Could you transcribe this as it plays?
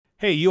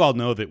Hey, you all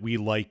know that we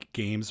like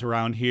games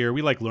around here.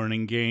 We like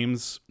learning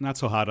games. Not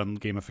so hot on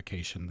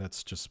gamification.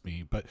 That's just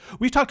me. But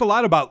we've talked a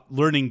lot about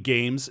learning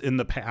games in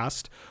the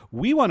past.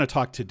 We want to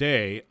talk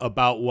today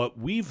about what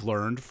we've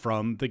learned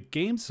from the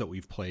games that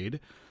we've played.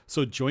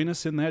 So join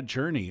us in that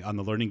journey on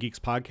the Learning Geeks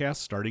podcast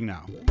starting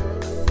now.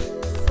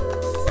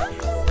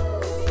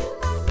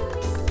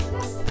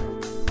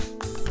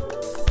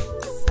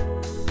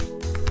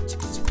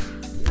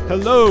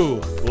 Hello,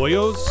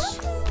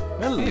 boyos.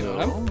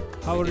 Hello.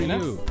 How are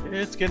you?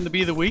 It's getting to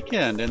be the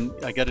weekend, and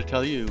I got to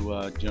tell you,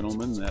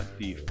 gentlemen, that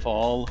the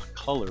fall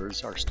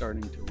colors are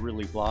starting to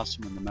really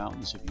blossom in the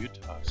mountains of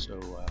Utah. So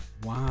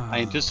Wow. I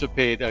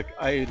anticipate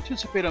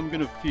I'm going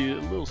to feel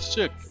a little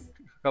sick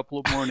a couple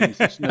of mornings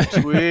this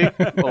next week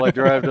while I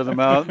drive to the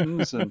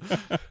mountains and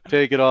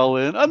take it all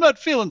in. I'm not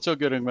feeling so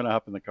good. I'm going to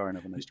hop in the car and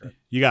have a nice drive.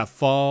 You got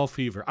fall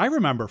fever. I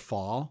remember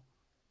fall.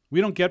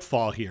 We don't get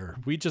fall here.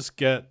 We just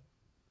get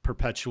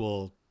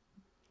perpetual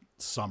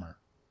summer.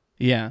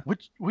 Yeah.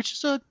 Which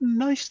is a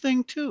nice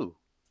thing too.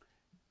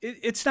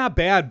 It's not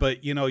bad,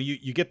 but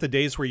you get the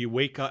days where you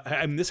wake up.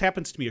 I mean, this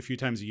happens to me a few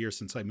times a year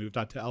since I moved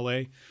out to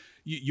LA.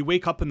 You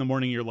wake up in the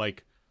morning, you're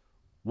like,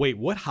 wait,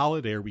 what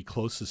holiday are we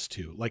closest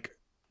to? Like,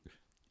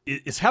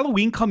 is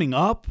Halloween coming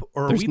up,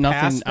 or There's are we nothing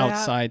past that?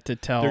 outside to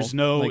tell. There's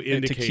no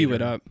indicator to cue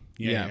it up.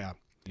 Yeah.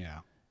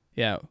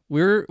 Yeah.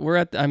 We're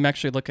at. I'm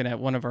actually looking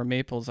at one of our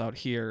maples out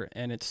here,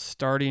 and it's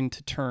starting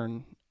to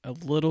turn a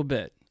little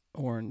bit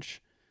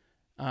orange.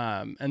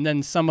 And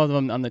then some of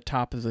them on the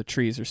top of the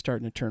trees are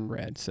starting to turn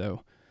red.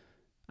 So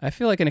I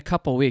feel like in a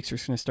couple of weeks, we're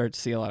just going to start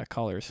to see a lot of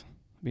colors.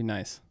 It'd be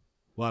nice.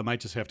 Well, I might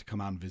just have to come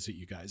out and visit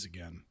you guys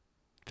again.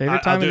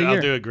 Favorite time of the year.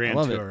 I'll do a grand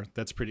I love tour. It.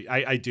 That's pretty.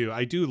 I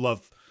do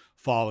love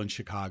fall in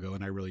Chicago,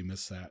 and I really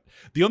miss that.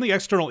 The only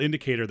external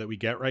indicator that we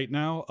get right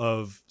now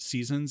of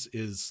seasons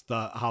is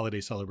the holiday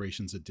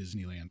celebrations at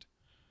Disneyland.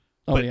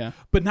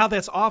 But now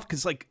that's off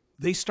because like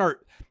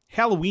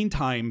Halloween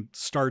time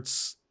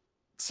starts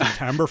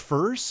September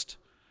 1st.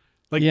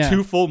 Like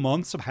 2 full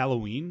months of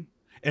Halloween.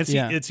 And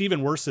it's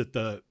even worse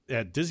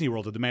at Disney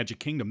World at the Magic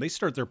Kingdom. They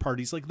start their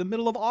parties like the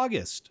middle of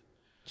August.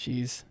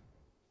 Jeez.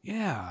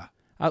 Yeah.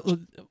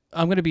 I'm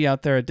going to be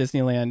out there at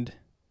Disneyland.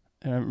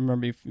 I don't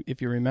remember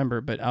if you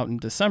remember, but out in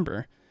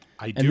December.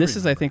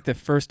 Is, I think, the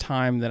first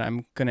time that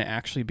I'm going to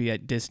actually be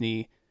at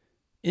Disney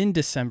in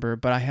December,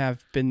 but I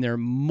have been there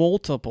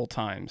multiple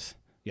times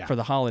for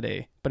the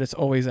holiday, but it's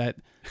always at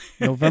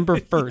November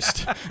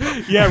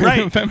 1st. Yeah, right.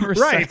 November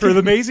 2nd. Right, for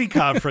the Maisie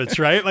conference,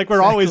 right? Like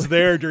we're always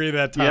there during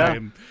that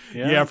time.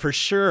 Yeah, for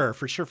sure.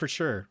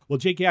 Well,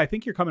 Jake, I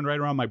think you're coming right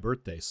around my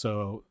birthday,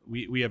 so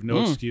we have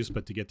no excuse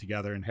but to get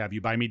together and have you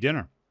buy me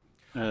dinner.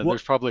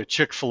 There's probably a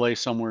Chick-fil-A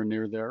somewhere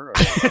near there.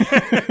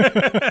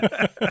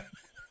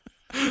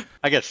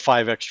 I get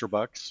 $5 extra.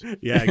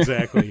 Yeah,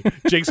 exactly.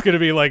 Jake's going to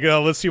be like,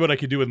 oh, let's see what I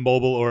can do with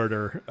mobile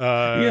order.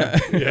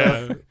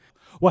 Yeah.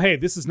 Well, hey,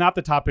 this is not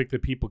the topic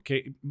that people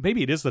came.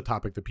 Maybe it is the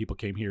topic that people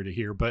came here to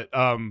hear, but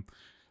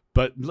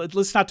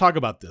let's not talk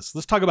about this.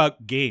 Let's talk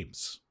about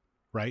games,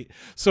 right?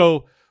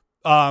 So,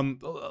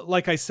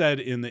 like I said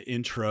in the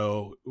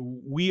intro,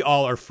 we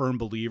all are firm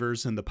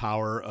believers in the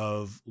power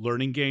of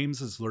learning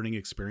games as learning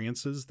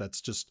experiences. That's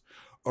just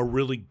a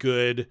really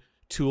good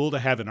tool to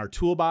have in our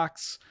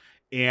toolbox.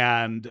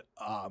 And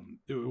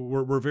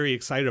we're very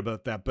excited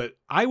about that. But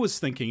I was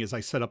thinking as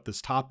I set up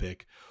this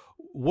topic,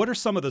 what are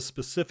some of the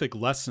specific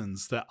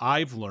lessons that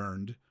I've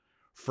learned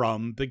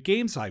from the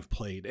games I've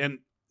played? And,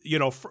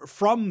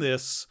 from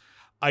this,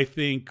 I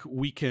think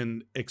we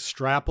can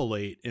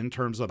extrapolate in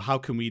terms of how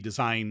can we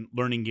design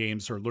learning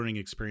games or learning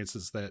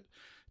experiences that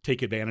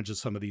take advantage of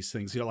some of these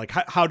things. Like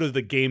how do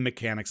the game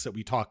mechanics that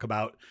we talk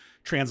about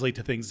translate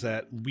to things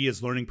that we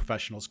as learning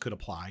professionals could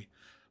apply?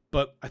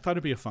 But I thought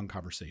it'd be a fun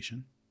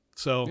conversation.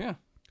 So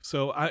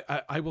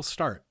I will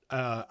start.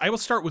 I will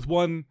start with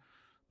one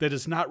that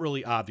is not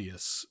really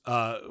obvious,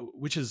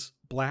 which is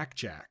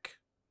blackjack.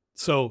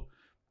 So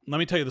let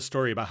me tell you the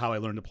story about how I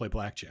learned to play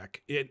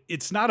blackjack.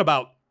 It's not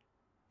about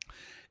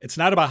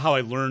how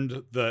I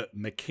learned the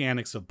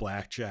mechanics of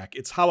blackjack.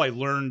 It's how I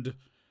learned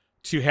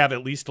to have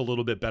at least a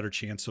little bit better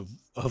chance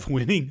of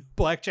winning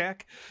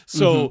blackjack.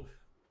 So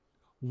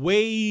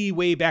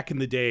way back in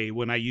the day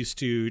when I used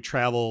to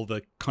travel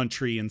the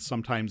country and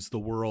sometimes the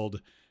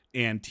world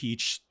and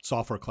teach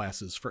software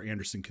classes for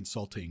Anderson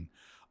Consulting,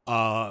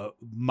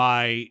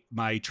 my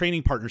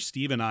training partner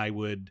Steve and I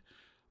would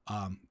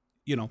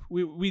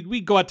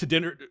we go out to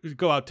dinner,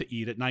 go out to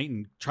eat at night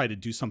and try to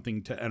do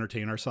something to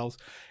entertain ourselves.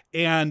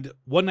 And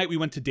one night we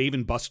went to Dave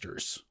 &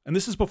 Buster's, and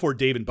this is before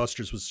Dave &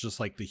 Buster's was just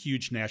like the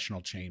huge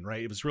national chain,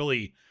 right? It was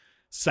really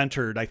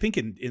centered, I think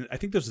I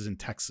think this was in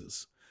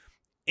Texas.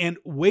 And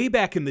way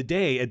back in the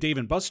day at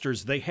Dave &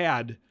 Buster's, they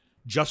had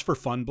just for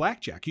fun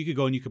blackjack. You could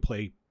go and you could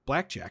play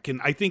blackjack. And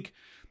I think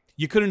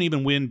you couldn't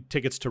even win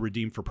tickets to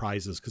redeem for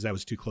prizes because that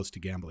was too close to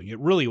gambling. It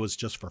really was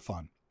just for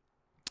fun.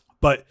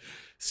 But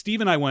Steve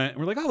and I went,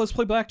 and we're like, oh, let's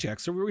play blackjack.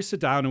 So we sit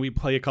down and we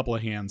play a couple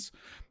of hands.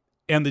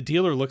 And the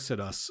dealer looks at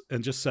us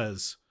and just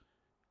says,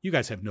 you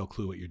guys have no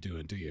clue what you're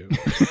doing, do you?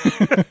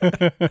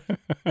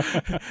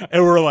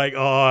 And we're like,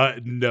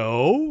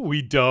 no,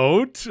 we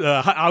don't.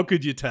 How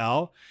could you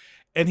tell?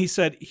 And he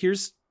said,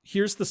 here's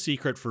the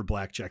secret for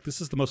blackjack. This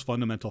is the most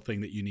fundamental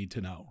thing that you need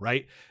to know,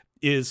 right?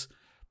 Is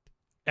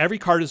every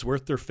card is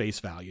worth their face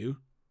value,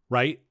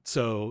 right?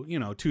 So,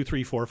 2,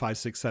 3, 4, 5,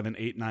 6, 7,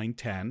 8, 9,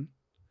 10.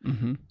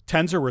 Mm-hmm.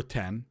 10s are worth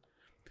 10.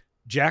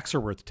 Jacks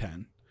are worth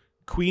 10.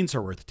 Queens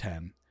are worth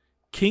 10.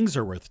 Kings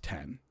are worth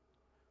 10.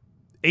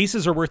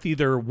 Aces are worth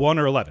either 1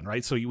 or 11,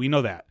 right? So we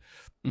know that.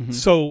 Mm-hmm.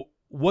 So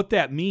what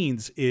that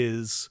means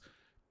is,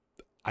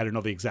 I don't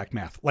know the exact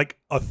math, like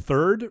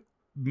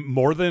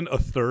more than a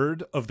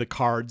third of the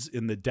cards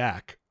in the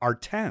deck are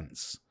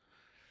 10s.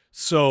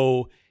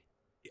 So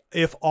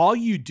if all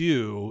you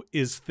do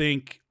is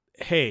think,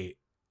 hey,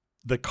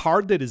 the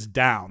card that is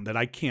down that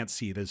I can't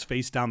see, that is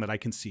face down that I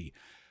can see,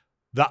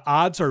 the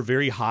odds are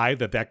very high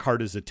that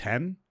card is a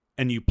 10,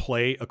 and you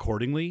play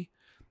accordingly,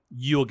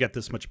 you'll get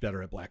this much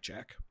better at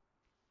blackjack.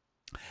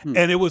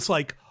 And it was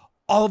like,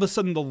 all of a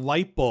sudden the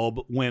light bulb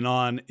went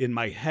on in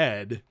my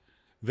head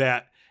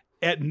that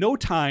at no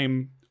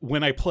time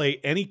when I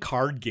play any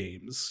card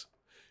games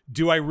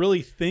do I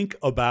really think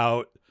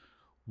about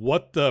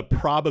what the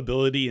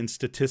probability and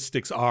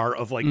statistics are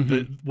of like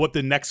what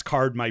the next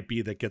card might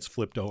be that gets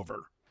flipped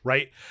over,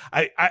 right?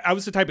 I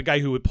was the type of guy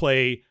who would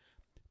play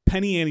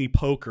penny ante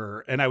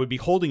poker, and I would be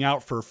holding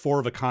out for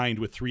 4 of a kind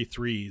with 3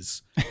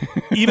 3s,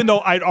 even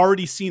though I'd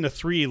already seen a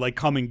 3 like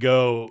come and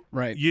go.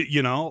 Right.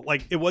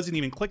 Like it wasn't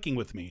even clicking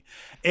with me.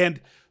 And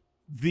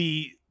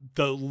the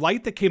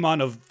light that came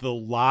on of the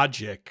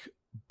logic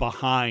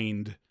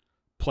behind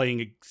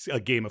playing a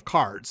game of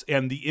cards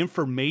and the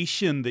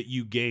information that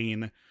you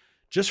gain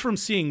just from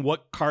seeing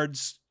what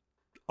cards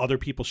other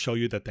people show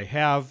you that they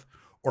have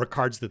or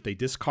cards that they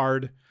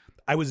discard,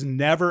 I was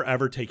never,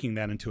 ever taking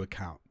that into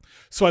account.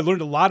 So I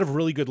learned a lot of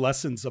really good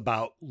lessons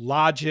about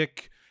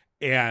logic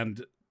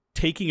and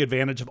taking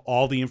advantage of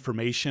all the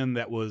information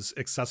that was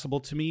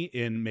accessible to me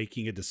in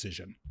making a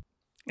decision.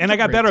 And I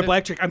got better at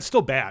blackjack. I'm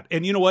still bad.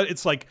 And you know what?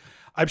 It's like,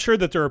 I'm sure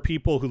that there are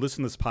people who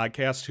listen to this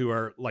podcast who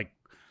are like,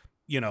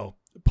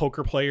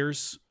 poker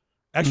players.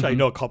 Actually, I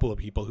know a couple of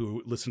people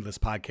who listen to this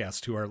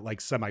podcast who are like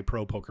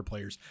semi-pro poker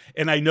players.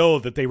 And I know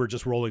that they were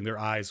just rolling their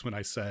eyes when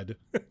I said,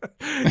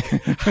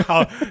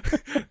 how,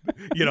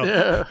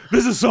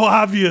 this is so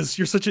obvious.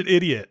 You're such an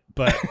idiot.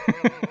 But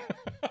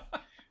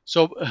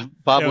so,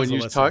 Bob, when you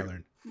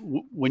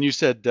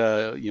said,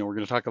 we're going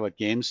to talk about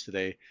games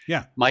today.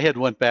 Yeah. My head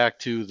went back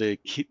to the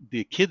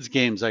kids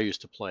games I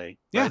used to play.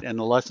 Right? And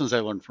the lessons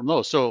I learned from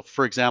those. So,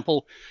 for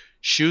example,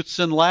 Chutes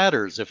and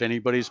Ladders, if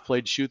anybody's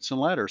played Chutes and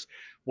Ladders.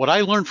 What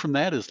I learned from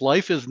that is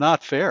life is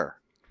not fair.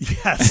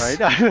 Yes.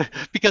 Right?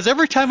 Because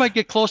every time I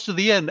get close to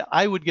the end,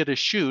 I would get a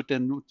chute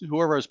and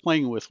whoever I was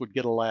playing with would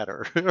get a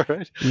ladder.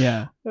 Right?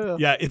 Yeah.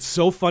 Yeah. It's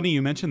so funny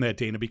you mentioned that,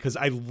 Dana, because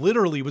I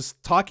literally was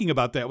talking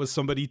about that with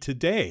somebody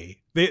today.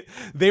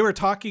 They were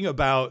talking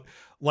about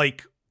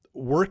like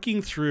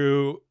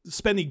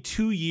spending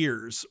 2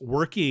 years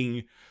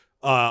working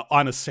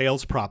on a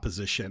sales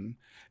proposition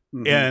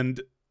and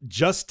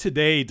just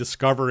today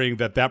discovering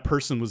that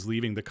person was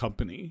leaving the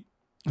company.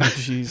 Oh,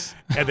 jeez.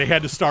 And they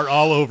had to start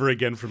all over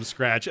again from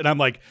scratch. And I'm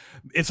like,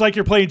 it's like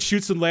you're playing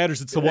Chutes and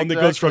Ladders. It's the one that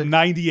goes from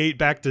 98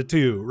 back to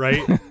 2,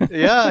 right?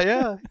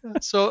 Yeah.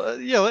 So,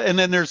 and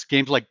then there's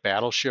games like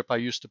Battleship I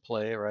used to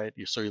play, right?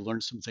 So you learn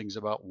some things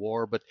about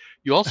war, but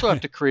you also have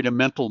to create a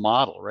mental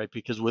model, right?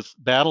 Because with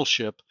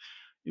Battleship,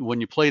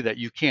 when you play that,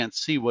 you can't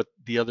see what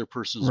the other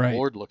person's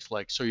board looks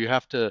like. So you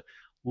have to,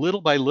 little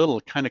by little,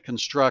 kind of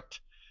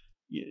construct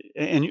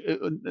and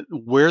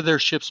where their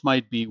ships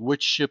might be,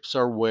 which ships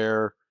are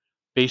where,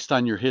 based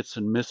on your hits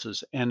and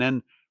misses, and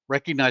then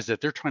recognize that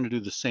they're trying to do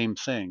the same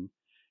thing.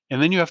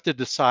 And then you have to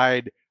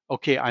decide,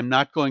 okay, I'm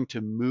not going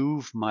to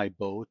move my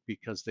boat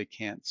because they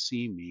can't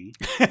see me.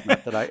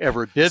 Not that I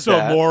ever did so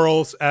that. So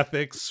morals,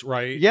 ethics,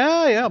 right?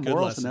 Yeah, good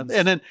morals lessons.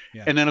 And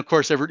then of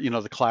course,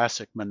 the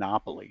classic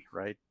Monopoly,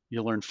 right?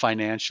 You learn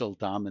financial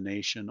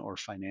domination or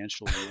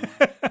financial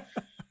ruin.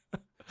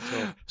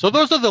 So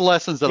those are the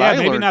lessons that I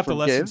learned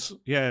from games.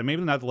 Yeah,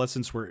 maybe not the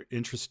lessons we're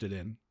interested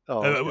in.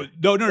 Oh, okay.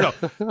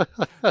 No.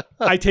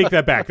 I take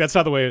that back. That's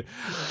not the way.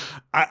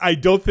 I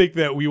don't think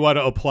that we want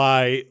to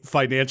apply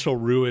financial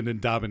ruin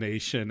and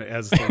domination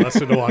as the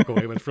lesson to walk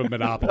away with from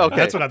Monopoly. Okay.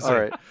 That's what I'm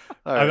saying.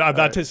 All right. I'm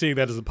not seeing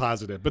that as a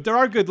positive, but there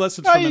are good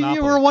lessons from Monopoly.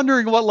 You were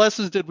wondering what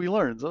lessons did we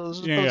learn.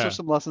 Those are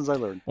some lessons I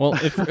learned. Well,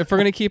 if we're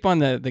going to keep on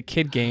the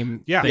kid game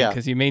thing,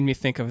 because you made me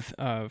think of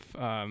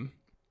a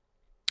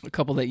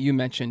couple that you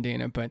mentioned,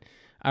 Dana, but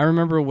I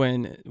remember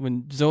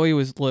when Zoe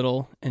was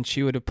little and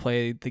she would have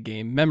played the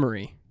game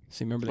Memory.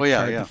 So you remember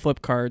the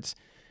flip cards.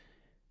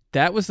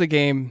 That was the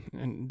game,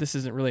 and this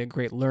isn't really a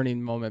great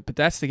learning moment, but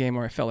that's the game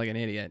where I felt like an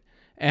idiot.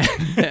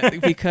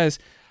 And because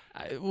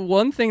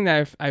one thing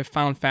that I've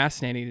found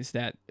fascinating is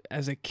that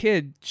as a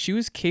kid, she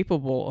was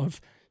capable of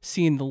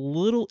seeing the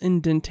little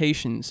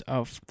indentations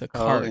of the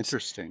cards. Oh,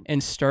 interesting.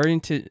 And starting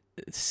to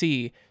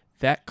see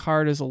that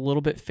card is a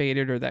little bit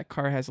faded or that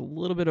card has a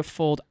little bit of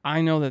fold.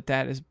 I know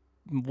that is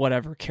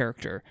whatever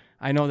character.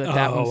 I know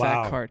that was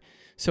that card.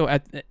 So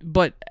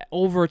but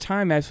over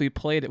time, as we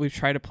played it, we've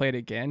tried to play it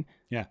again.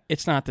 Yeah,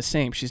 it's not the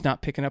same. She's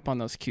not picking up on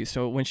those cues.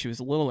 So when she was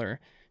littler,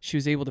 she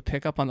was able to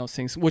pick up on those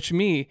things, which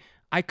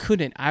I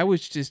couldn't. I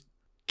was just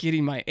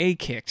getting my A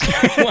kicked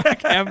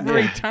like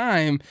every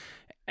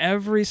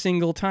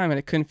single time, and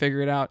I couldn't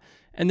figure it out.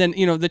 And then,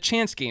 the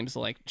chance games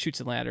like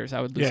Chutes and Ladders,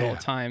 I would lose all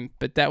the time.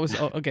 But that was,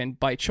 again,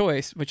 by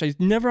choice, which I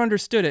never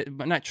understood it.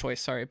 But not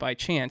choice, sorry, by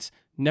chance.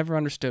 Never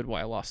understood why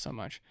I lost so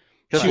much.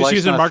 Because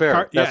life's not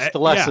fair. That's the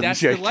lesson.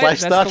 That's the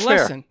lesson.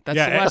 That's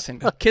the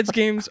lesson. Kids'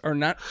 games are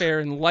not fair,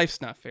 and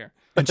life's not fair.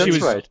 And she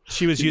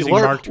was using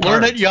marked cards.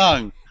 Learn it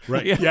young.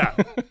 Right. Yeah.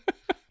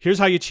 Here's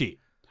how you cheat.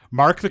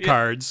 Mark the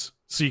cards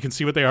so you can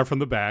see what they are from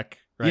the back.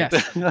 Right?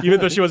 Yes. Even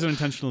though she wasn't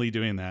intentionally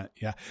doing that.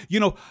 Yeah.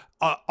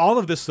 All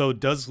of this, though,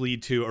 does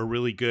lead to a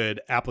really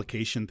good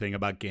application thing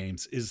about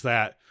games, is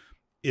that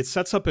it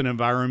sets up an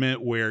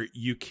environment where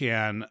you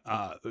can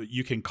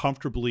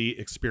comfortably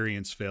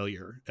experience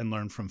failure and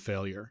learn from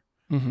failure.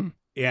 Mm-hmm.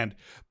 And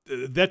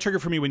that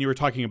triggered for me when you were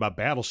talking about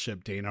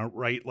Battleship, Dana,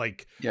 right?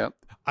 Like, yep.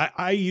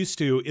 I used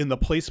to, in the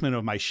placement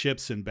of my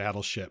ships in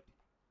Battleship,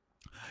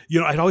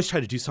 I'd always try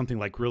to do something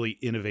like really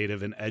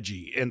innovative and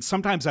edgy. And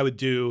sometimes I would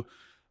do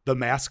the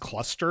mass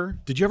cluster.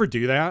 Did you ever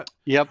do that?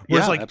 Yep.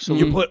 Where it's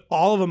absolutely. You put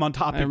all of them on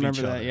top of each other. I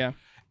remember that, yeah.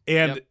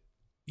 And,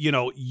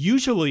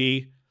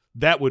 usually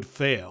that would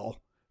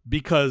fail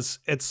because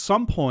at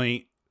some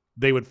point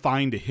they would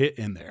find a hit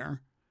in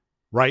there,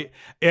 right?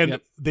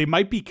 And they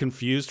might be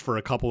confused for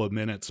a couple of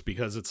minutes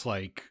because it's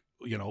like,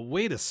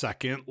 wait a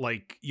second,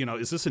 like,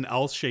 is this an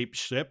L-shaped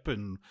ship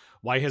and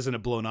why hasn't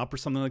it blown up or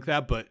something like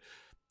that? But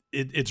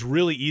it's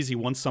really easy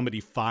once somebody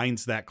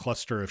finds that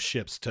cluster of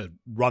ships to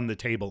run the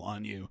table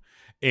on you.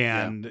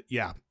 And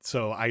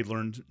so I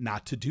learned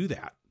not to do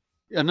that.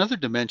 Another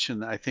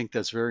dimension I think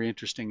that's very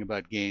interesting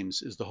about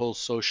games is the whole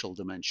social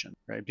dimension,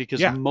 right?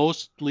 Because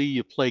mostly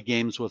you play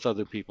games with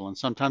other people, and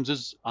sometimes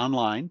it's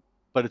online,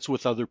 but it's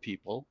with other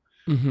people.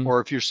 Mm-hmm.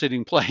 Or if you're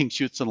sitting playing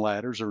Chutes and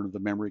Ladders or the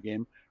memory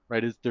game,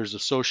 right? There's a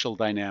social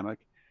dynamic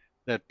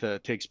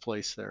that takes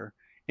place there.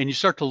 And you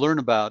start to learn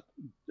about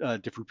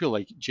different people.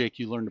 Like Jake,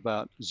 you learned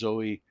about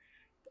Zoe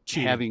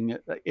having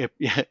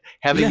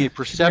a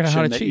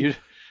perception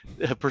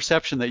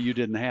that you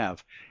didn't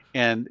have.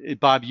 And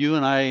Bob, you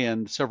and I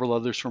and several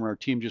others from our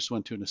team just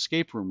went to an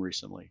escape room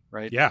recently,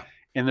 right? Yeah.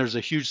 And there's a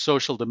huge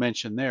social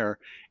dimension there.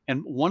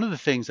 And one of the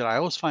things that I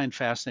always find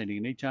fascinating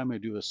anytime I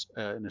do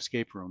an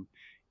escape room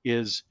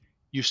is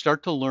you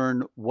start to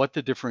learn what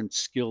the different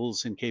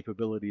skills and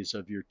capabilities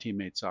of your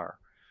teammates are.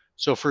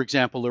 So, for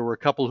example, there were a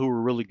couple who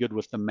were really good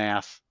with the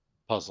math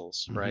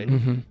puzzles, right?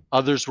 Mm-hmm.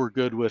 Others were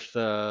good with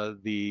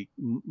the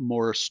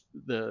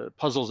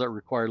puzzles that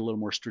required a little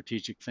more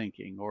strategic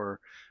thinking or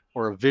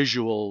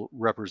visual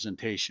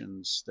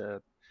representations.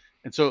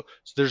 And so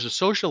there's a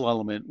social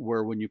element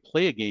where when you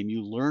play a game,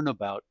 you learn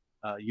about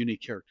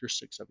unique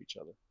characteristics of each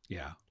other.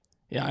 Yeah.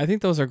 Yeah, I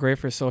think those are great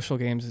for social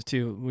games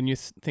too. When you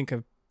think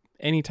of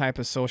any type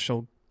of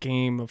social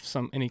game of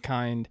any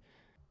kind,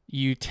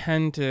 you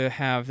tend to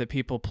have the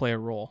people play a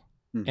role.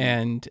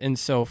 Mm-hmm. And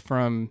so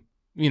from,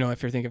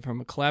 if you're thinking from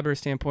a collaborative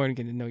standpoint,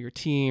 getting to know your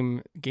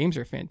team, games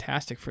are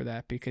fantastic for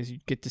that because you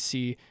get to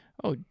see,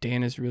 oh,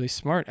 Dan is really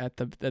smart at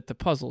the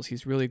puzzles.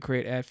 He's really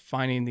great at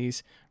finding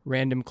these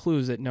random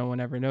clues that no one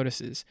ever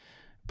notices.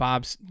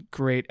 Bob's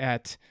great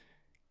at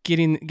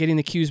getting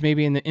the cues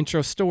maybe in the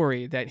intro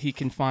story that he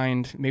can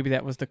find. Maybe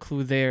that was the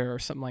clue there or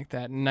something like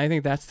that. And I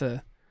think that's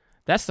the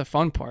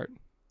fun part.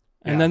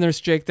 And then there's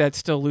Jake that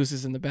still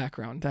loses in the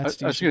background.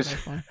 That's usually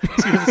fun. I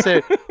was going to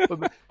say,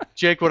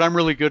 Jake, what I'm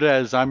really good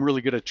at is I'm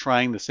really good at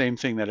trying the same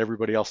thing that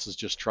everybody else has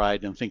just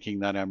tried and thinking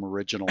that I'm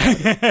original.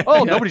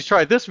 Nobody's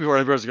tried this before.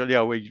 Everybody's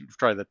going, we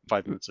tried that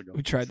 5 minutes ago.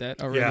 We tried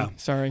that already. Yeah.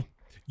 Sorry.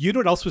 You know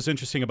what else was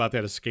interesting about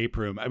that escape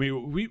room? I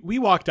mean, we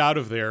walked out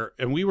of there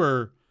and we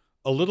were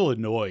a little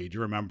annoyed,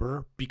 you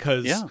remember?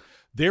 Because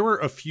there were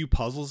a few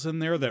puzzles in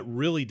there that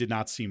really did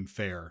not seem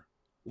fair.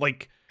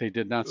 Like, they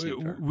did not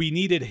seem fair. We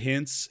needed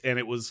hints, and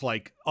it was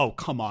like, oh,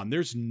 come on.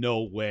 There's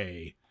no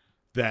way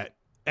that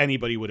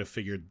anybody would have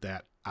figured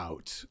that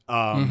out.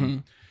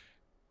 And,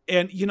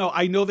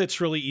 I know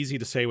that's really easy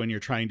to say when you're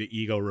trying to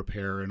ego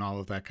repair and all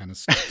of that kind of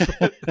stuff.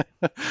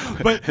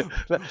 but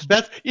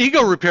that's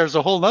ego repair is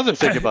a whole other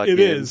thing about it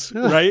games. Is,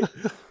 right?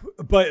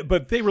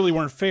 But they really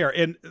weren't fair.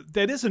 And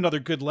that is another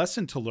good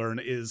lesson to learn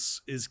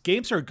is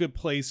games are a good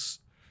place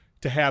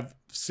to have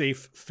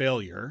safe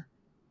failure,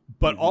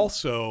 but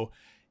also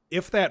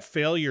if that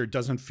failure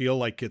doesn't feel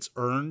like it's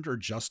earned or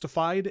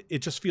justified, it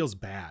just feels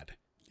bad.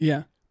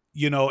 Yeah.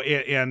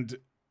 And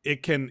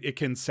it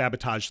can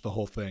sabotage the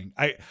whole thing.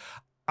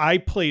 I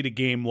played a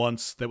game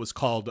once that was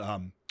called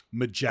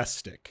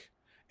Majestic.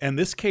 And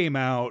this came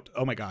out,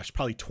 oh my gosh,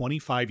 probably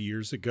 25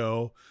 years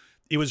ago.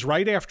 It was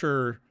right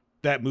after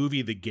that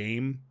movie, The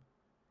Game,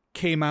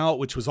 came out,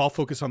 which was all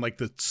focused on like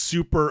the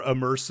super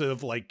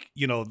immersive, like,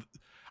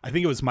 I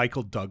think it was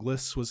Michael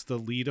Douglas was the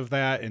lead of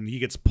that, and he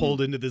gets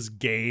pulled into this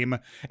game,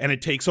 and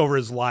it takes over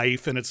his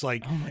life, and it's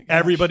like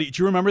everybody.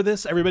 Do you remember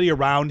this? Everybody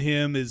around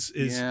him is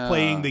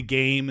playing the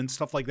game and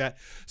stuff like that.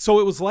 So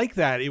it was like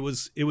that. It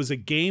was a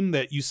game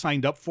that you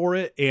signed up for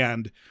it,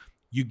 and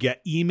you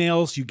get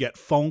emails, you get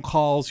phone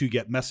calls, you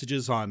get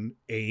messages on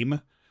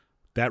AIM.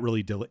 That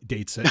really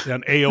dates it.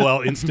 On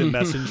AOL Instant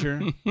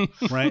Messenger,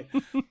 right?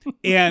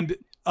 And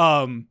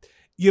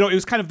it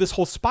was kind of this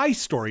whole spy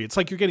story. It's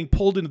like you're getting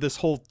pulled into this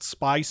whole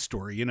spy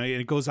story, and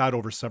it goes out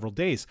over several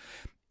days.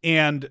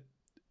 And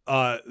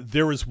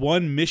there was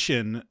one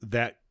mission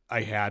that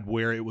I had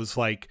where it was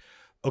like,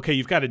 okay,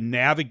 you've got to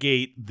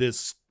navigate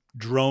this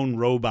drone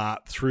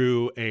robot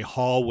through a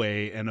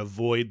hallway and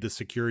avoid the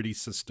security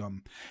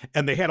system.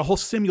 And they had a whole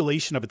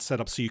simulation of it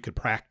set up so you could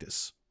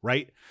practice,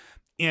 right?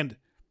 And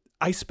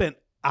I spent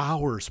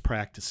hours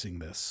practicing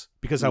this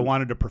because I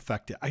wanted to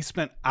perfect it. I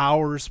spent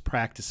hours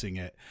practicing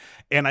it.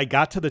 And I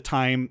got to the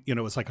time, it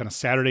was like on a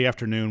Saturday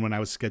afternoon when I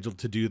was scheduled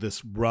to do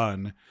this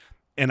run.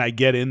 And I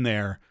get in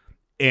there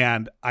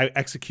and I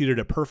executed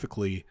it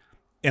perfectly,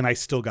 and I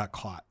still got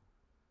caught.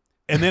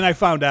 And then I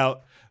found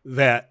out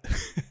that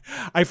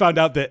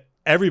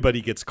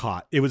everybody gets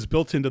caught. It was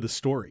built into the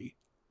story.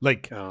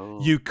 Like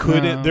you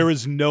couldn't, there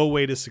was no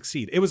way to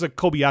succeed. It was a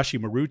Kobayashi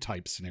Maru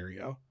type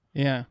scenario.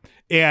 Yeah.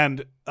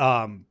 And,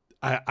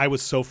 I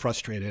was so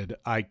frustrated,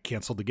 I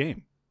canceled the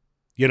game.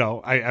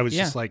 I was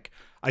just like,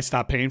 I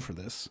stopped paying for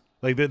this.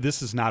 Like,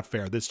 this is not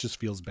fair. This just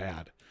feels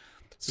bad.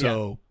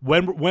 So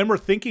when we're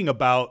thinking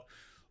about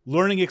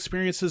learning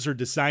experiences or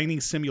designing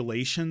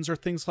simulations or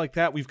things like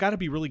that, we've got to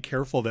be really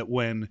careful that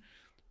when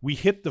we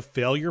hit the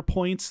failure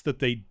points, that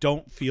they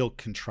don't feel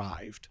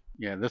contrived.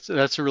 Yeah,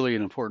 that's really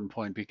an important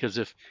point, because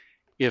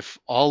if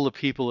all the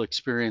people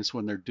experience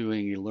when they're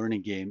doing a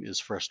learning game is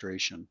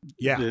frustration,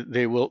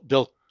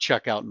 they'll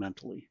check out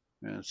mentally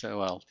and say,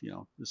 well,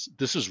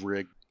 this is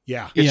rigged.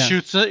 Yeah.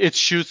 It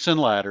shoots and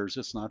ladders.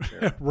 It's not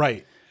fair.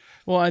 Right.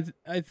 Well,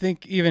 I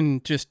think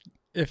even just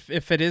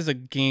if it is a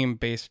game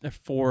based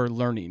for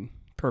learning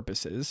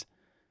purposes,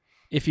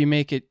 if you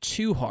make it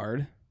too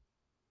hard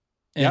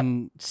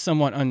and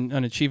somewhat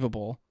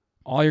unachievable,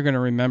 all you're going to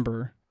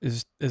remember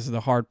is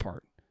the hard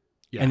part.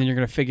 Yeah. And then you're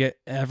going to forget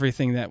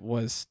everything that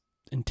was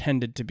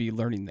intended to be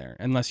learning there,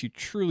 unless you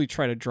truly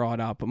try to draw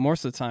it out. But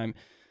most of the time,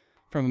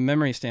 from a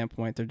memory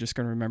standpoint, they're just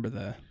going to remember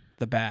the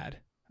bad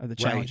or the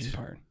challenging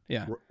part.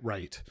 Yeah.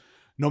 Right.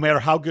 No matter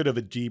how good of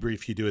a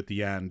debrief you do at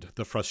the end,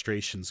 the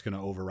frustration's going to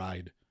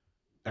override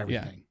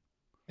everything.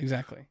 Yeah,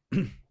 exactly.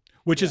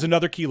 Which is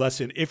another key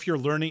lesson. If you're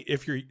learning,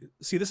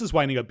 see, this is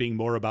winding up being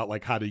more about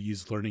like how to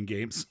use learning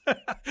games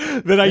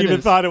than I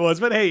even thought it was.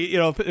 But hey,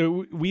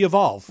 we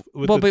evolve.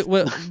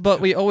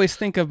 But we always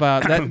think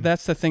about that.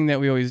 That's the thing that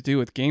we always do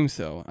with games,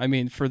 though. I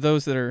mean, for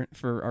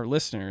our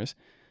listeners,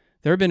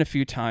 there have been a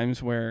few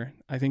times where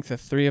I think the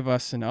three of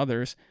us and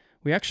others,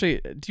 we actually,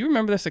 do you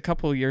remember this a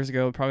couple of years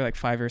ago, probably like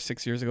 5 or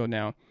 6 years ago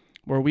now,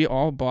 where we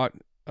all bought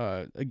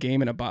a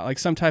game in a box, like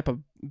some type of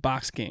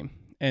box game,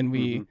 and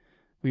we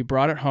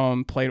brought it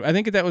home, played. I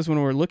think that was when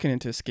we were looking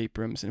into escape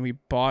rooms, and we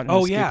bought an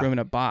escape room in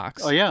a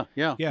box. Oh yeah.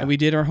 And we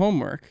did our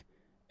homework,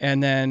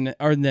 and then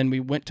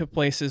we went to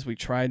places. We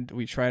tried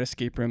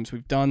escape rooms.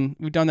 We've done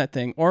that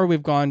thing, or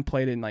we've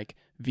played in like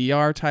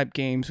VR type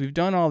games. We've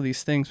done all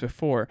these things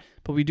before,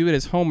 but we do it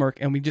as homework,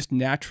 and we just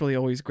naturally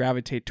always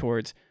gravitate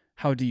towards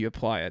how do you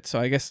apply it. So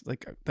I guess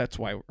like that's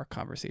why our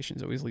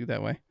conversations always lead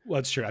that way. Well,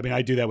 that's true. I mean,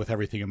 I do that with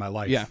everything in my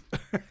life. Yeah,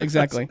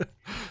 exactly.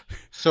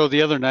 So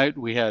the other night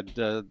we had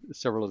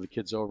several of the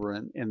kids over,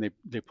 and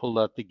they pulled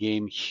out the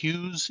game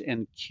Hues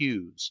and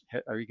Cues.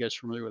 Are you guys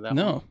familiar with that?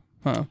 No.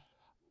 One? Huh.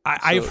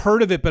 I've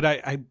heard of it, but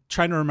I'm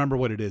trying to remember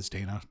what it is,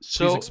 Dana.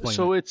 Please explain.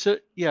 So it's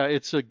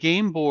a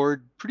game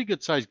board, pretty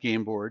good sized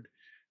game board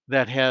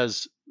that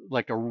has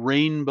like a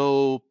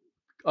rainbow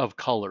of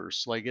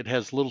colors. Like it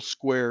has little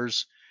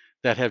squares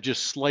that have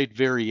just slight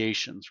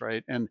variations,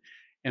 right?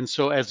 And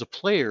so as a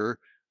player,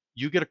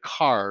 you get a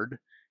card,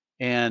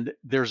 and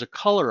there's a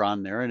color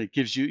on there, and it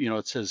gives you,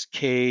 it says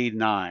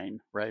K9,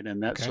 right?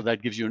 And so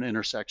that gives you an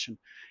intersection.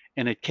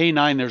 And at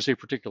K9, there's a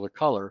particular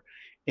color,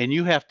 and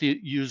you have to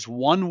use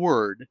one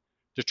word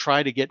to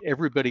try to get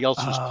everybody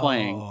else who's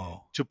playing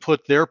to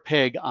put their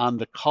peg on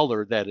the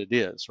color that it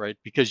is, right?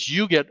 Because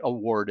you get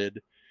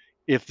awarded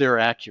if they're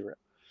accurate.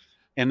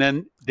 And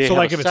then they have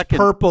like if it's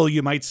purple,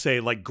 you might say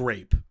like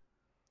grape.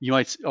 You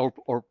might,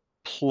 or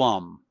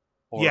plum.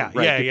 Or,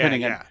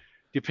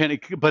 Depending,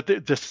 but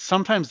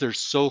sometimes they're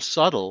so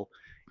subtle,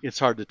 it's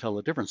hard to tell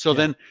the difference. So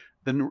then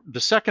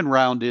the second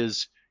round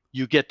is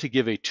you get to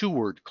give a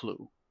 2-word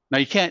clue. Now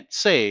you can't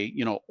say,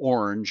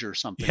 orange or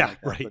something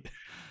like that. Right.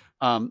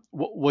 But,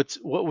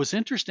 what was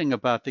interesting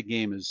about the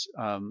game is,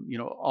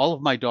 all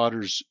of my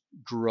daughters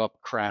grew up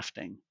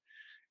crafting,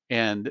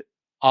 and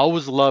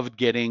always loved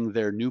getting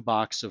their new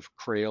box of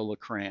Crayola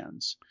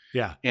crayons.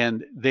 Yeah.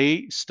 And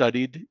they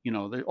studied,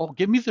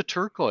 give me the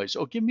turquoise.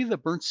 Oh, give me the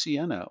burnt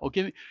sienna. Oh,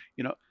 give me,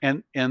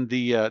 and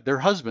their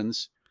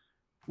husbands,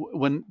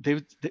 when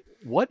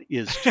what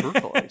is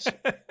turquoise?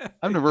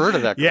 I've never heard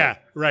of that. Yeah.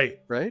 Right.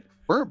 Right.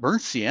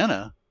 burnt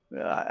sienna.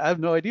 I have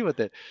no idea what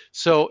that.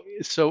 So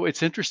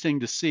it's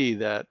interesting to see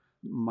that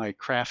my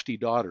crafty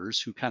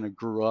daughters, who kind of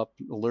grew up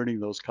learning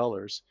those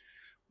colors,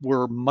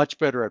 were much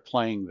better at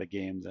playing the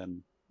game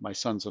than my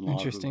sons-in-law.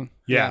 Interesting.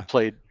 Yeah.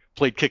 Played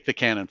kick the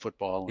can in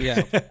football.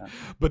 Yeah.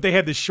 But they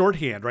had this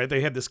shorthand, right?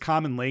 They had this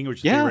common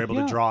language that they were able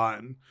to draw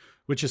on,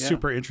 which is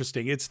super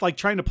interesting. It's like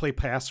trying to play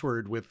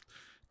password with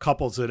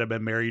couples that have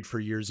been married for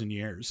years and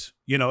years,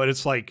 you know, and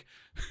it's like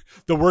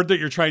the word that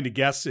you're trying to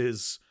guess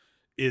is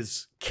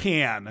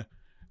can,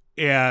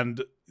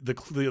 and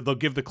they'll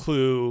give the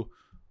clue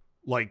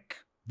like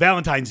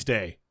Valentine's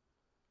Day,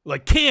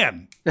 like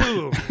can.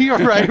 Boom. You're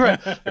right.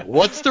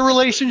 What's the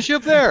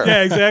relationship there?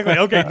 Yeah, exactly.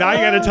 Okay, now you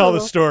got to tell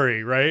the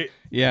story, right?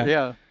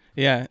 Yeah.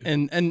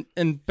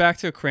 And back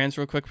to crayons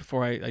real quick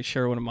before I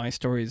share one of my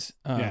stories.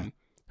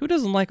 Who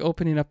doesn't like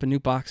opening up a new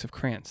box of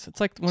crayons? It's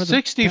like one of the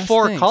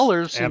 64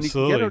 colors.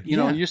 Absolutely.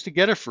 You used to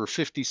get it for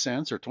 50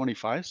 cents or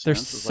 25 cents.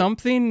 There's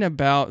something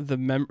about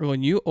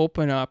when you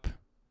open up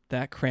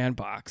that crayon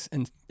box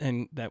and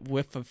that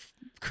whiff of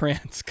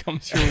crayons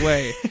comes your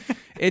way,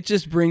 it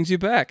just brings you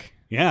back.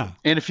 Yeah.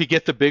 And if you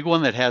get the big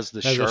one that has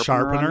the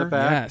sharpener on the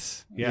back.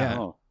 Yes. Yeah.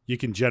 Oh. You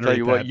can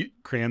generate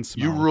crayon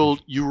smell.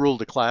 You ruled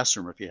the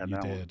classroom if you had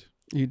that one.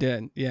 You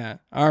did, yeah.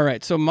 All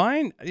right, so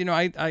mine,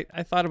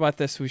 I thought about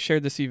this. We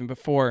shared this even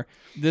before.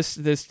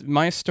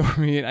 My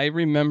story, I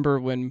remember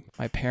when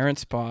my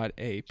parents bought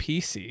a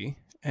PC,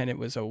 and it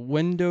was a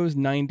Windows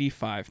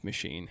 95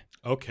 machine.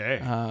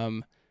 Okay.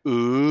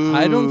 Ooh.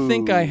 I don't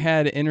think I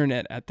had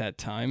internet at that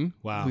time.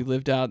 Wow. We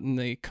lived out in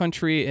the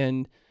country,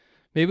 and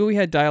maybe we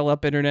had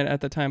dial-up internet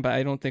at the time, but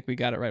I don't think we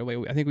got it right away.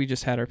 I think we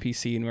just had our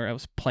PC, and I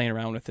was playing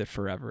around with it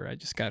forever. I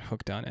just got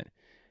hooked on it.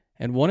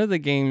 And one of the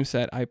games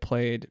that I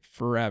played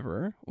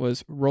forever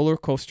was Roller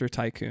Coaster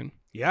Tycoon.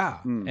 Yeah.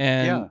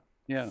 And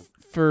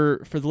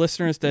for the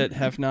listeners that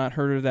have not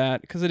heard of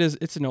that, because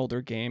it's an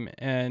older game,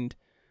 and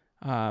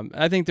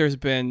I think there's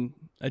been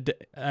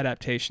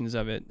adaptations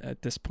of it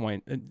at this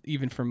point,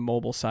 even from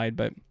mobile side,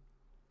 but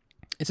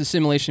it's a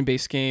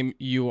simulation-based game.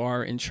 You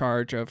are in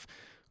charge of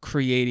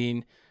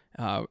creating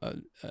an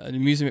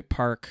amusement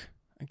park.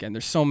 Again,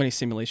 there's so many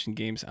simulation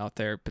games out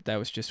there, but that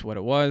was just what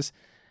it was.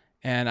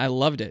 And I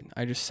loved it.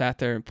 I just sat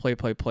there and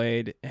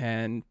played,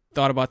 and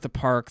thought about the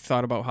park,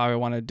 thought about how I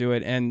wanted to do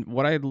it. And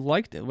what I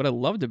loved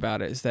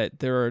about it is that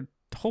there are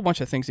a whole bunch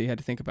of things that you had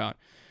to think about.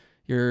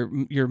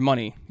 Your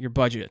money, your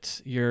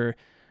budgets, your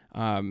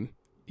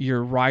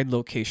ride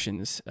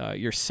locations,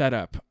 your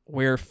setup,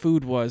 where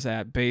food was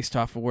at based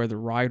off of where the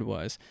ride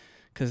was.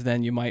 Because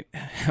then you might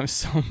have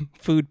some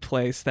food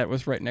place that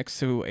was right next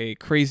to a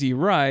crazy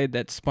ride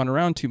that spun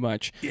around too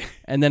much,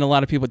 and then a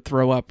lot of people would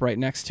throw up right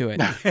next to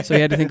it. So you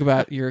had to think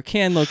about your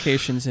can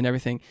locations and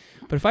everything.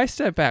 But if I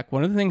step back,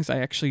 one of the things I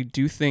actually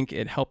do think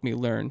it helped me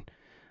learn,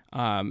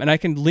 and I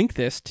can link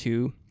this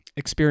to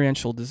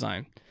experiential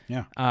design.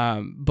 Yeah.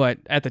 But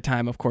at the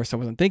time, of course, I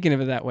wasn't thinking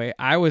of it that way.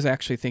 I was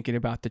actually thinking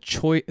about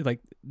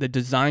the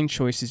design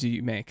choices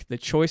you make, the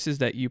choices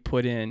that you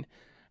put in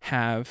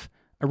have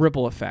a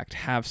ripple effect,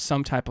 have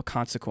some type of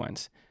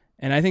consequence.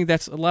 And I think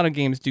that's a lot of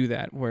games do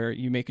that, where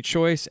you make a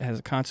choice, it has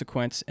a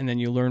consequence, and then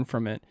you learn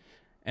from it.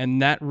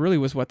 And that really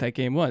was what that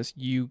game was.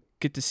 You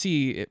get to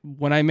see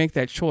when I make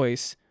that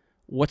choice,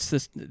 what's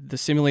the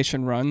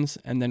simulation runs,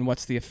 and then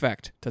what's the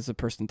effect? Does the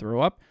person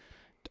throw up?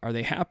 Are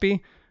they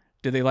happy?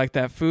 Do they like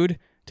that food?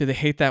 Do they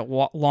hate that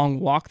long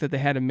walk that they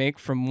had to make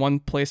from one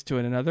place to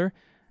another?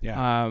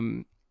 Yeah.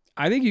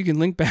 I think you can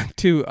link back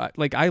to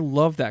I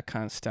love that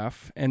kind of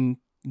stuff, and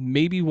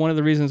maybe one of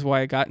the reasons why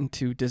I got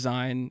into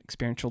design,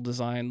 experiential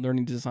design,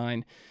 learning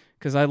design,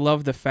 because I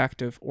love the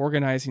fact of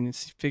organizing and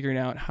figuring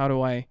out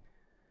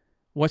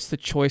what's the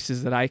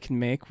choices that I can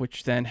make,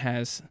 which then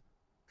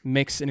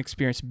makes an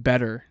experience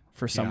better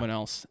for someone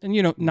else. And,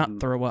 not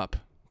throw up.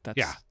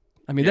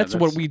 That's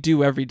what we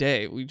do every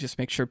day. We just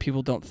make sure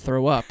people don't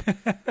throw up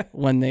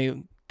when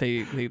they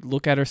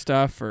look at our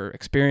stuff or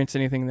experience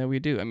anything that we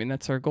do. I mean,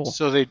 that's our goal.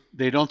 So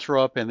they don't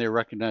throw up, and they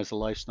recognize the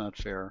life's not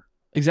fair.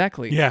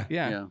 Exactly.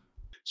 Yeah.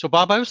 So,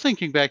 Bob, I was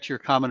thinking back to your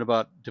comment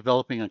about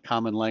developing a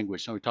common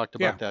language. So we talked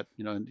about that,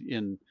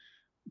 in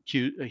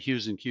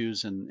Hues and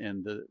Cues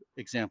and the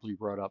example you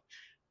brought up.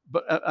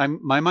 But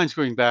my mind's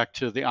going back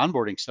to the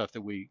onboarding stuff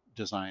that we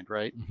designed,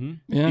 right? Mm-hmm.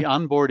 Yeah. The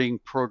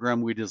onboarding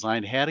program we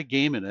designed had a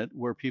game in it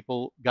where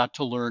people got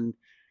to learn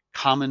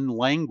common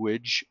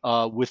language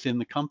within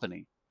the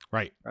company.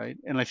 Right.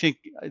 And I think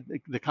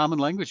the common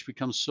language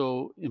becomes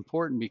so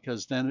important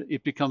because then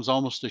it becomes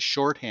almost a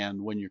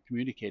shorthand when you're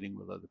communicating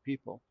with other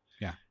people.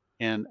 Yeah.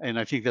 And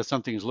I think that's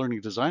something as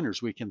learning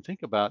designers we can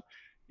think about.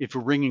 If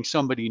we're bringing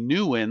somebody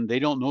new in, they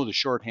don't know the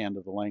shorthand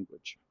of the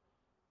language.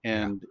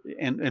 And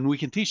we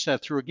can teach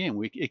that through a game.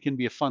 It can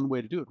be a fun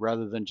way to do it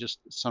rather than just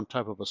some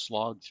type of a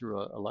slog through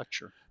a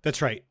lecture.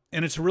 That's right.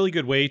 And it's a really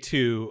good way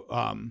to,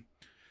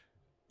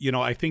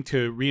 I think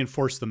to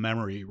reinforce the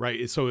memory,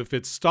 right? So if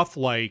it's stuff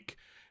like,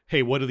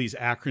 hey, what do these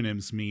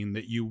acronyms mean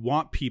that you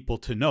want people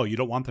to know? You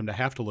don't want them to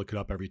have to look it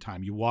up every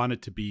time. You want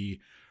it to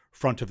be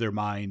front of their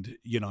mind.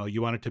 You know,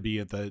 you want it to be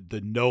at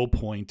the no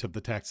point of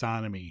the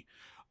taxonomy.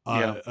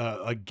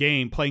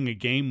 Playing a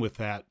game with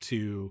that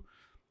to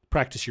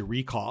practice your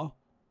recall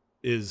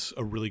is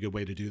a really good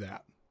way to do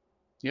that.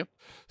 Yep.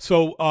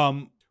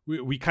 So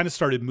we kind of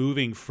started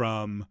moving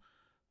from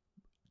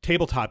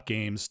tabletop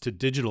games to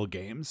digital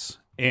games.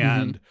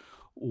 And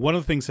one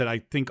of the things that I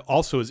think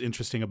also is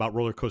interesting about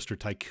Roller Coaster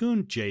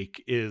Tycoon,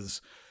 Jake,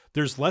 is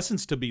there's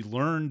lessons to be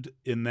learned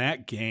in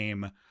that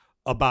game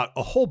about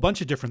a whole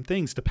bunch of different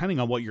things depending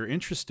on what you're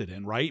interested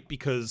in, right?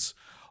 Because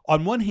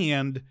on one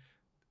hand,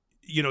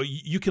 you know,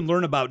 you can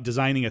learn about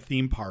designing a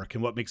theme park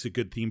and what makes a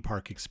good theme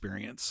park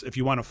experience if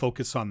you want to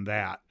focus on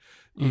that.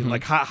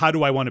 Like, how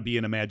do I want to be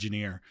an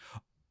Imagineer?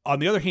 On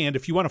the other hand,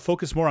 if you want to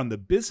focus more on the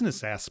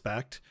business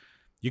aspect,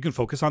 you can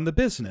focus on the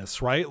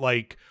business, right?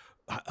 Like,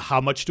 how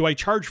much do I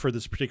charge for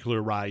this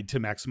particular ride to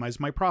maximize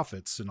my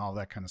profits and all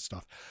that kind of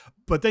stuff.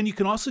 But then you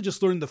can also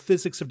just learn the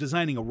physics of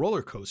designing a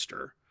roller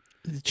coaster.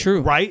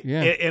 True. Right?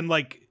 Yeah. And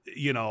like,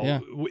 you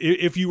know,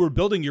 if you were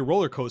building your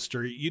roller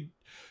coaster, you'd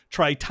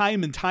try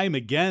time and time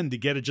again to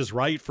get it just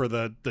right for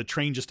the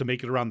train just to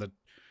make it around the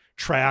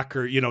track,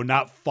 or, you know,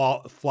 not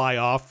fly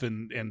off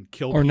and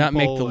kill people. Or not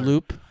make the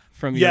loop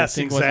from your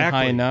thing exactly. wasn't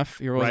high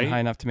enough. It wasn't high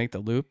enough to make the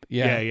loop.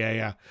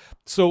 Yeah.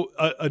 So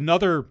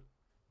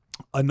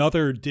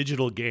another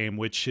digital game,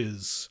 which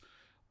is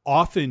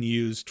often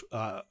used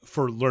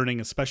for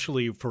learning,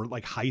 especially for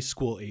like high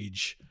school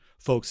age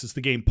folks, is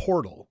the game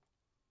Portal.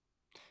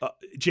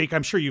 Jake,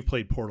 I'm sure you've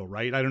played Portal,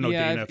 right? I don't know,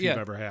 Dana, if you've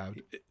ever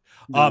had.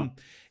 No.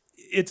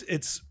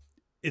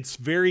 It's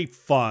very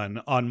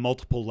fun on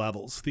multiple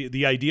levels.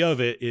 The idea of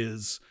it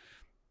is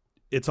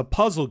it's a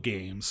puzzle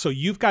game. So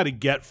you've got to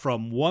get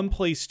from one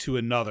place to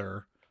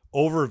another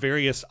over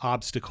various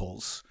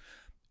obstacles.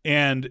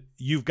 And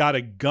you've got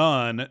a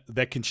gun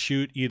that can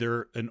shoot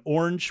either an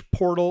orange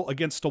portal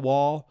against a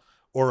wall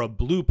or a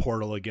blue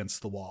portal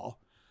against the wall.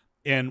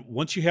 And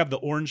once you have the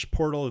orange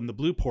portal and the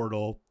blue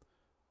portal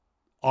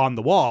on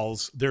the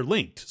walls, they're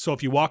linked. So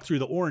if you walk through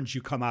the orange,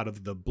 you come out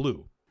of the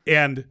blue.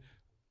 And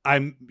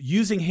I'm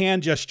using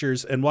hand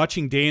gestures and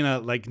watching Dana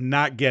like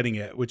not getting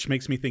it, which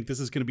makes me think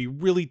this is going to be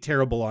really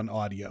terrible on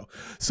audio.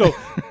 So,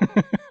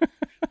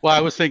 well,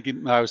 I was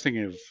thinking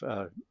of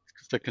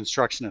the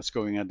construction that's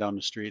going on down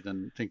the street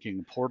and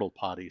thinking portal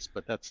potties,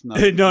 but that's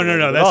not.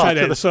 No, that's not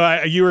it.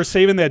 So you were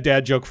saving that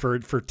dad joke for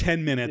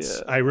 10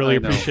 minutes. Yeah, I really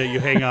appreciate you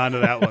hanging on to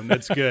that one.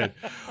 That's good.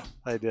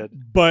 I did.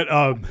 But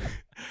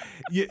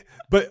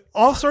but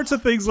all sorts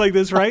of things like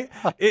this, right?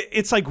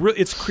 It's like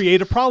it's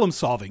creative problem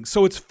solving.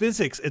 So it's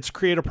physics, it's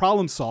creative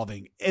problem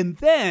solving. And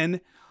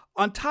then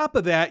on top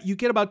of that, you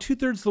get about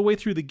 2/3 of the way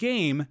through the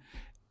game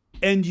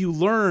and you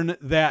learn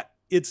that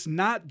it's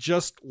not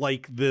just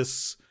like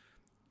this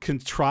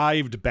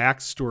contrived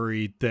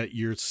backstory that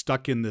you're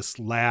stuck in this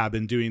lab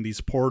and doing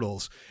these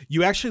portals.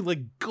 You actually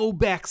like go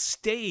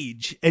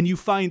backstage and you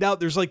find out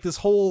there's like this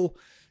whole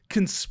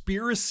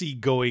conspiracy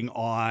going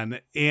on,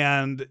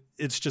 and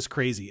it's just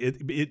crazy.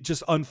 It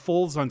just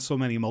unfolds on so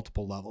many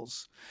multiple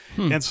levels.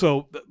 And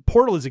so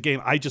Portal is a game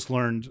I just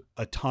learned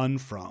a ton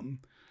from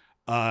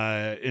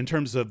in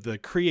terms of the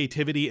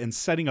creativity and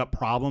setting up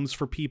problems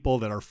for people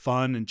that are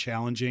fun and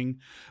challenging,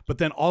 but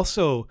then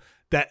also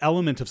that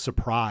element of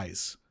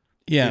surprise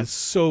is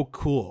so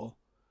cool.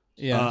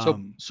 Yeah.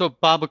 So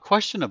Bob, a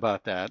question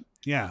about that.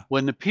 Yeah.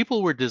 When the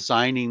people were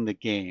designing the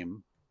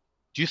game,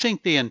 do you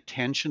think they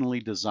intentionally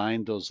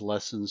designed those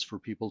lessons for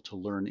people to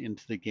learn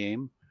into the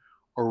game?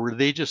 Or were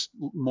they just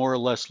more or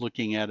less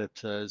looking at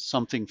it as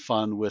something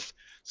fun with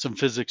some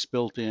physics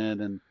built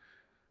in? And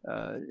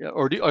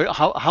or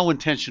how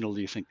intentional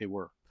do you think they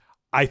were?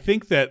 I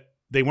think that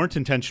they weren't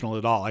intentional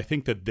at all. I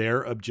think that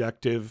their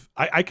objective,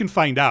 I can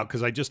find out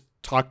because I just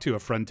talked to a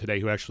friend today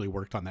who actually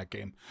worked on that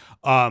game.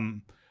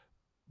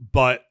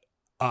 But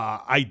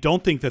I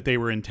don't think that they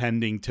were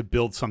intending to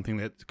build something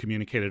that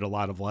communicated a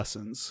lot of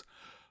lessons.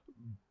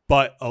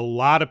 But a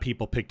lot of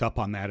people picked up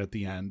on that at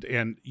the end.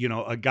 And, you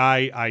know, a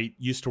guy I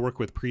used to work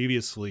with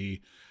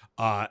previously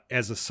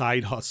as a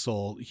side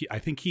hustle, I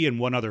think he and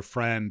one other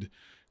friend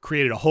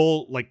created a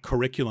whole like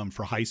curriculum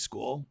for high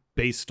school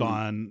based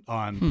on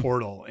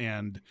Portal.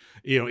 And,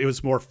 you know, it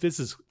was more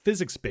physics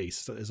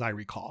based, as I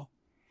recall.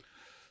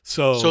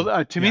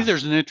 So to me,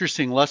 there's an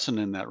interesting lesson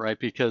in that, right?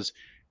 Because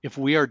if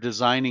we are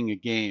designing a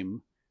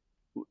game,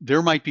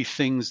 there might be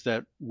things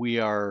that we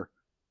are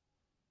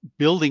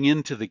building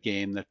into the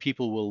game that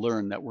people will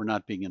learn that we're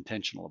not being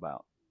intentional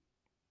about.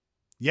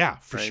 Yeah,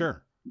 for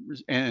sure.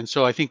 And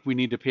so I think we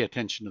need to pay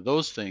attention to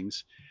those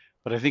things.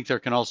 But I think there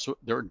can also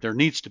there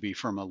needs to be,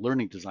 from a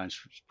learning design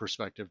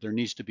perspective, there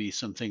needs to be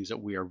some things that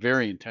we are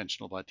very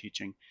intentional about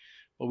teaching,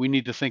 but we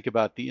need to think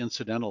about the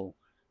incidental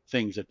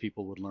things that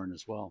people would learn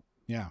as well.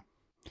 Yeah.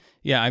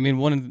 Yeah. I mean,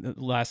 one of the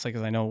last, like,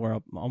 'cause I know we're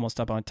almost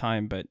up on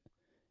time, but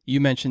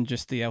you mentioned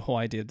just the whole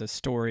idea of the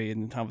story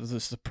and how it was a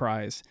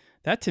surprise.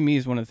 That to me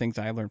is one of the things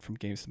I learned from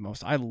games the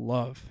most. I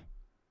love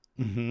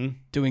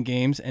doing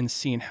games and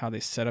seeing how they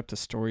set up the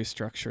story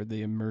structure,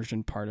 the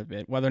immersion part of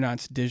it, whether or not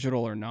it's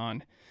digital or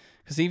non.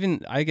 Because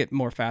even I get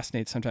more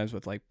fascinated sometimes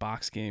with like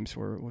box games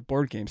or with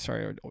board games,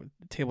 or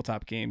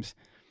tabletop games,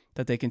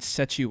 that they can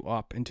set you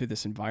up into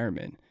this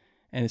environment.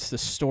 And it's the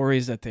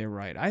stories that they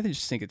write. I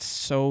just think it's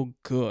so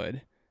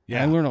good.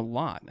 Yeah. I learn a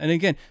lot. And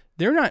again,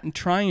 they're not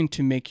trying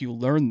to make you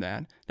learn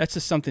that. That's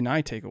just something I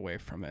take away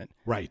from it.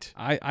 Right.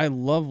 I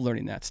love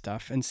learning that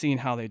stuff and seeing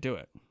how they do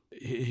it.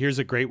 Here's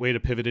a great way to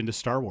pivot into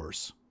Star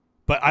Wars.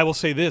 But I will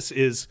say this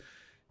is,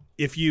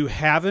 if you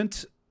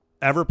haven't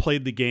ever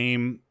played the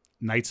game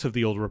Knights of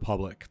the Old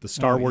Republic, the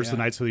Star Wars, The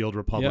Knights of the Old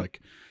Republic,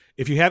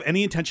 if you have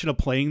any intention of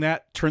playing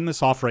that, turn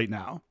this off right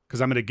now, because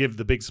I'm going to give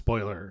the big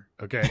spoiler,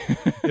 okay?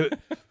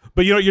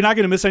 But you're not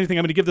going to miss anything.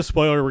 I'm going to give the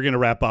spoiler. We're going to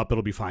wrap up.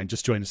 It'll be fine.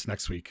 Just join us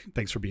next week.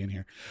 Thanks for being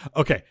here.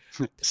 Okay.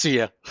 See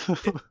ya.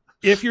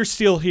 If you're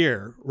still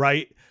here,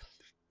 right,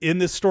 in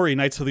this story,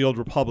 Knights of the Old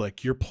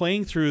Republic, you're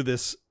playing through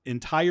this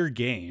entire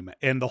game,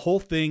 and the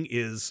whole thing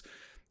is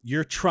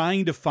you're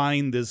trying to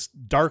find this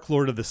Dark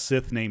Lord of the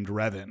Sith named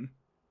Revan,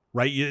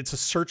 right? It's a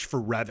search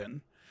for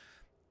Revan.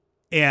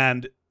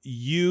 And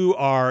you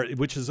are,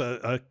 which is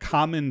a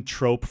common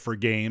trope for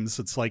games.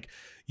 It's like,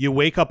 you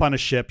wake up on a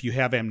ship, you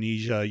have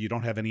amnesia, you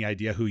don't have any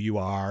idea who you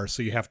are.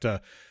 So you have to,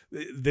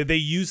 they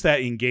use that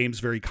in games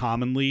very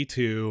commonly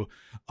to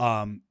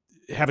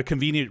have a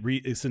convenient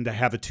reason to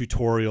have a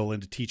tutorial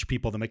and to teach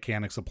people the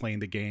mechanics of playing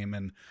the game.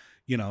 And,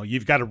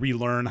 you've got to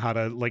relearn how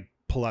to like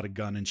pull out a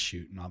gun and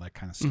shoot and all that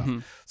kind of stuff. Mm-hmm.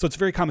 So it's a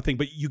very common thing,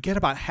 but you get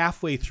about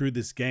halfway through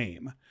this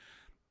game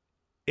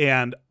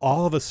and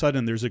all of a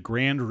sudden there's a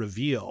grand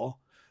reveal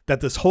that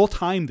this whole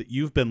time that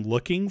you've been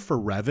looking for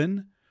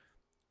Revan,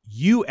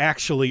 you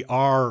actually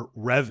are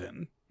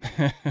Revan.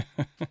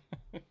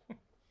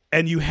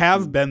 And you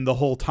have been the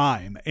whole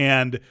time.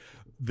 And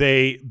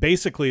they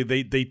basically,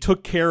 they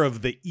took care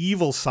of the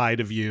evil side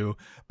of you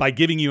by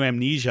giving you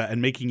amnesia and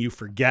making you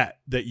forget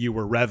that you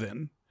were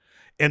Revan.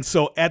 And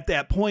so at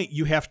that point,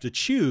 you have to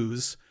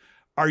choose,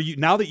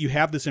 now that you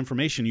have this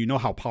information, you know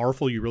how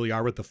powerful you really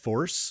are with the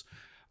Force,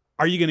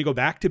 are you going to go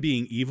back to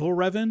being evil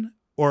Revan?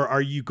 Or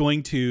are you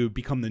going to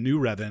become the new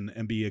Revan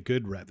and be a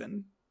good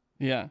Revan?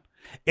 Yeah.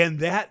 And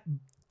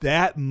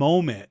that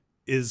moment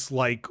is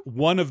like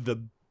one of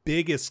the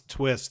biggest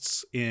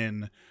twists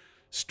in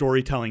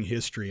storytelling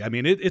history. I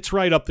mean, it's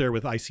right up there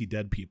with I See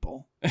Dead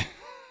People.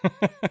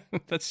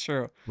 That's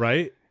true.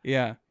 Right?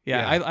 Yeah.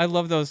 I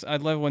love those. I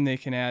love when they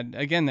can add,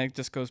 again, that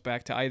just goes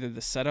back to either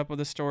the setup of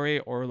the story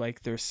or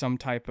like there's some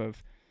type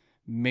of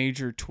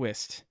major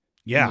twist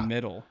in the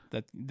middle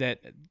that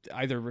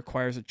either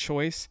requires a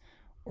choice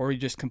or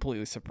you're just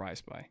completely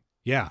surprised by.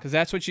 Yeah. Because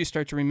that's what you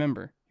start to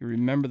remember. You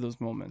remember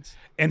those moments.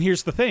 And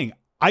here's the thing.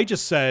 I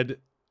just said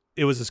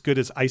it was as good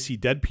as I See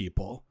Dead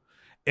People.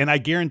 And I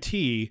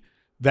guarantee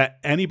that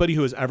anybody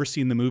who has ever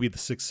seen the movie The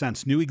Sixth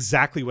Sense knew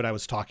exactly what I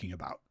was talking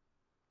about.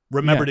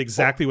 Remembered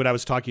exactly what I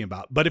was talking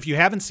about. But if you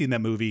haven't seen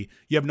that movie,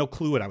 you have no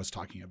clue what I was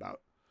talking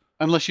about.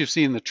 Unless you've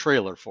seen the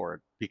trailer for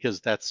it,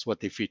 because that's what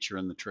they feature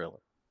in the trailer.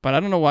 But I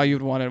don't know why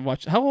you'd want to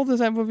watch. How old is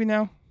that movie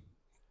now?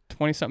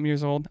 20-something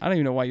years old? I don't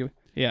even know why you...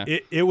 Yeah.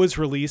 It was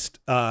released,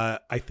 I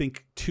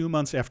think, 2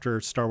 months after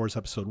Star Wars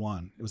Episode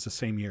 1. It was the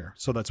same year.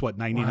 So that's what,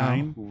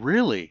 99? Wow.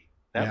 Really?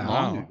 That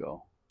long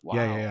ago? Wow.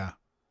 Yeah.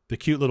 The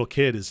cute little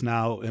kid is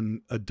now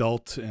an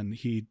adult, and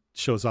he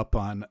shows up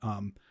on...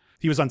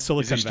 he was on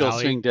Silicon Valley. Is he still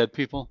seeing dead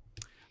people?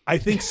 I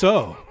think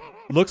so.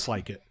 Looks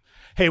like it.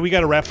 Hey, we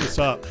got to wrap this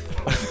up.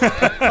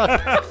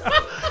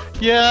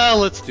 Yeah,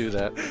 let's do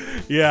that.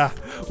 Yeah,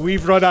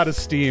 we've run out of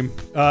steam.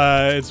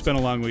 It's been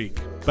a long week.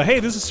 But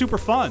hey, this is super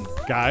fun,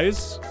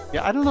 guys.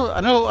 Yeah, I don't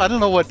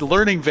know what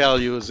learning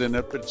value is in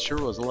it, but it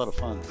sure was a lot of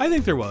fun. I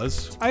think there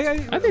was. I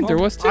think there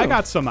was too. I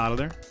got some out of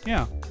there.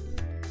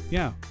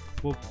 Yeah.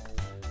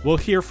 We'll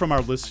hear from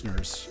our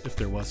listeners if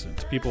there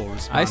wasn't. People will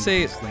respond to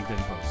this LinkedIn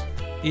post.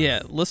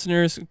 Yeah,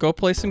 listeners, go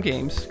play some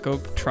games. Go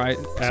try,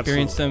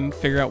 experience them,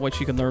 figure out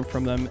what you can learn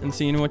from them, and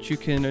seeing what you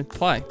can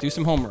apply. Do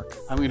some homework.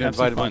 I'm going to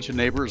invite a bunch of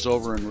neighbors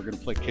over, and we're going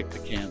to play Kick the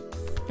Can.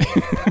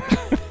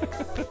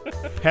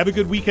 Have a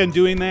good weekend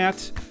doing that.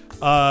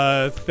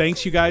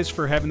 Thanks, you guys,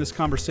 for having this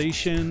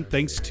conversation.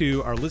 Thanks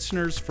to our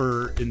listeners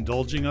for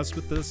indulging us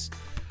with this.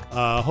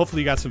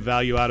 Hopefully you got some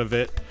value out of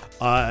it.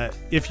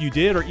 If you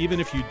did, or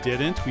even if you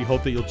didn't, we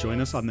hope that you'll join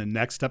us on the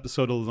next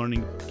episode of the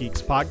Learning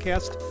Geeks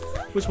podcast,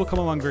 which will come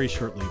along very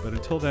shortly. But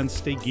until then,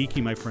 stay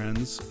geeky, my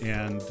friends.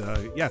 And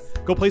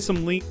go play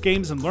some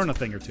games and learn a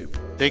thing or two.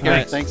 Take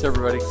care. Thanks,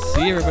 everybody.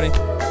 See you,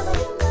 everybody.